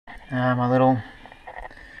My little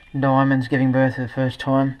Diamond's giving birth for the first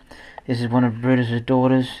time. This is one of Brutus's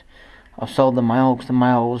daughters. I've sold the male because the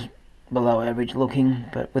male was below average looking,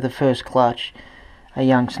 but with the first clutch, a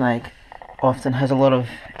young snake often has a lot of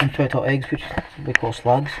infertile eggs, which we call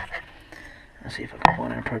slugs. Let's see if I can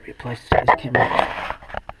find an appropriate place to set this camera.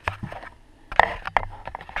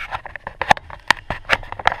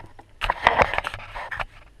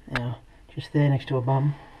 Now, just there next to a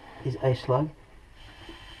bum is a slug.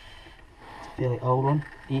 It's a fairly old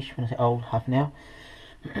one-ish. When I say old, half an hour.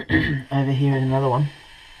 Over here is another one.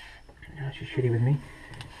 Oh, she's shitty with me.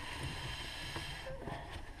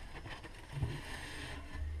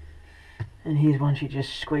 And here's one she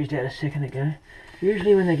just squeezed out a second ago.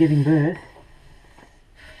 Usually when they're giving birth,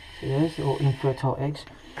 see those, they're all infertile eggs.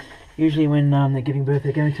 Usually when they're giving birth,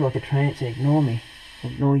 they're going to like a trance and ignore me,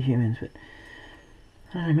 ignore humans. But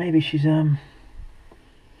I don't know, maybe she's not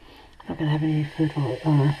going to have any fertile.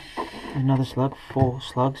 Oh no, another slug, 4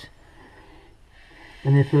 slugs.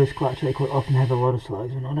 And their first clutch, they quite often have a lot of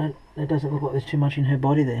slugs, and it doesn't look like there's too much in her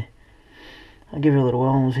body there. I'll give her a little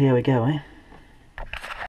while and we'll see how we go, eh?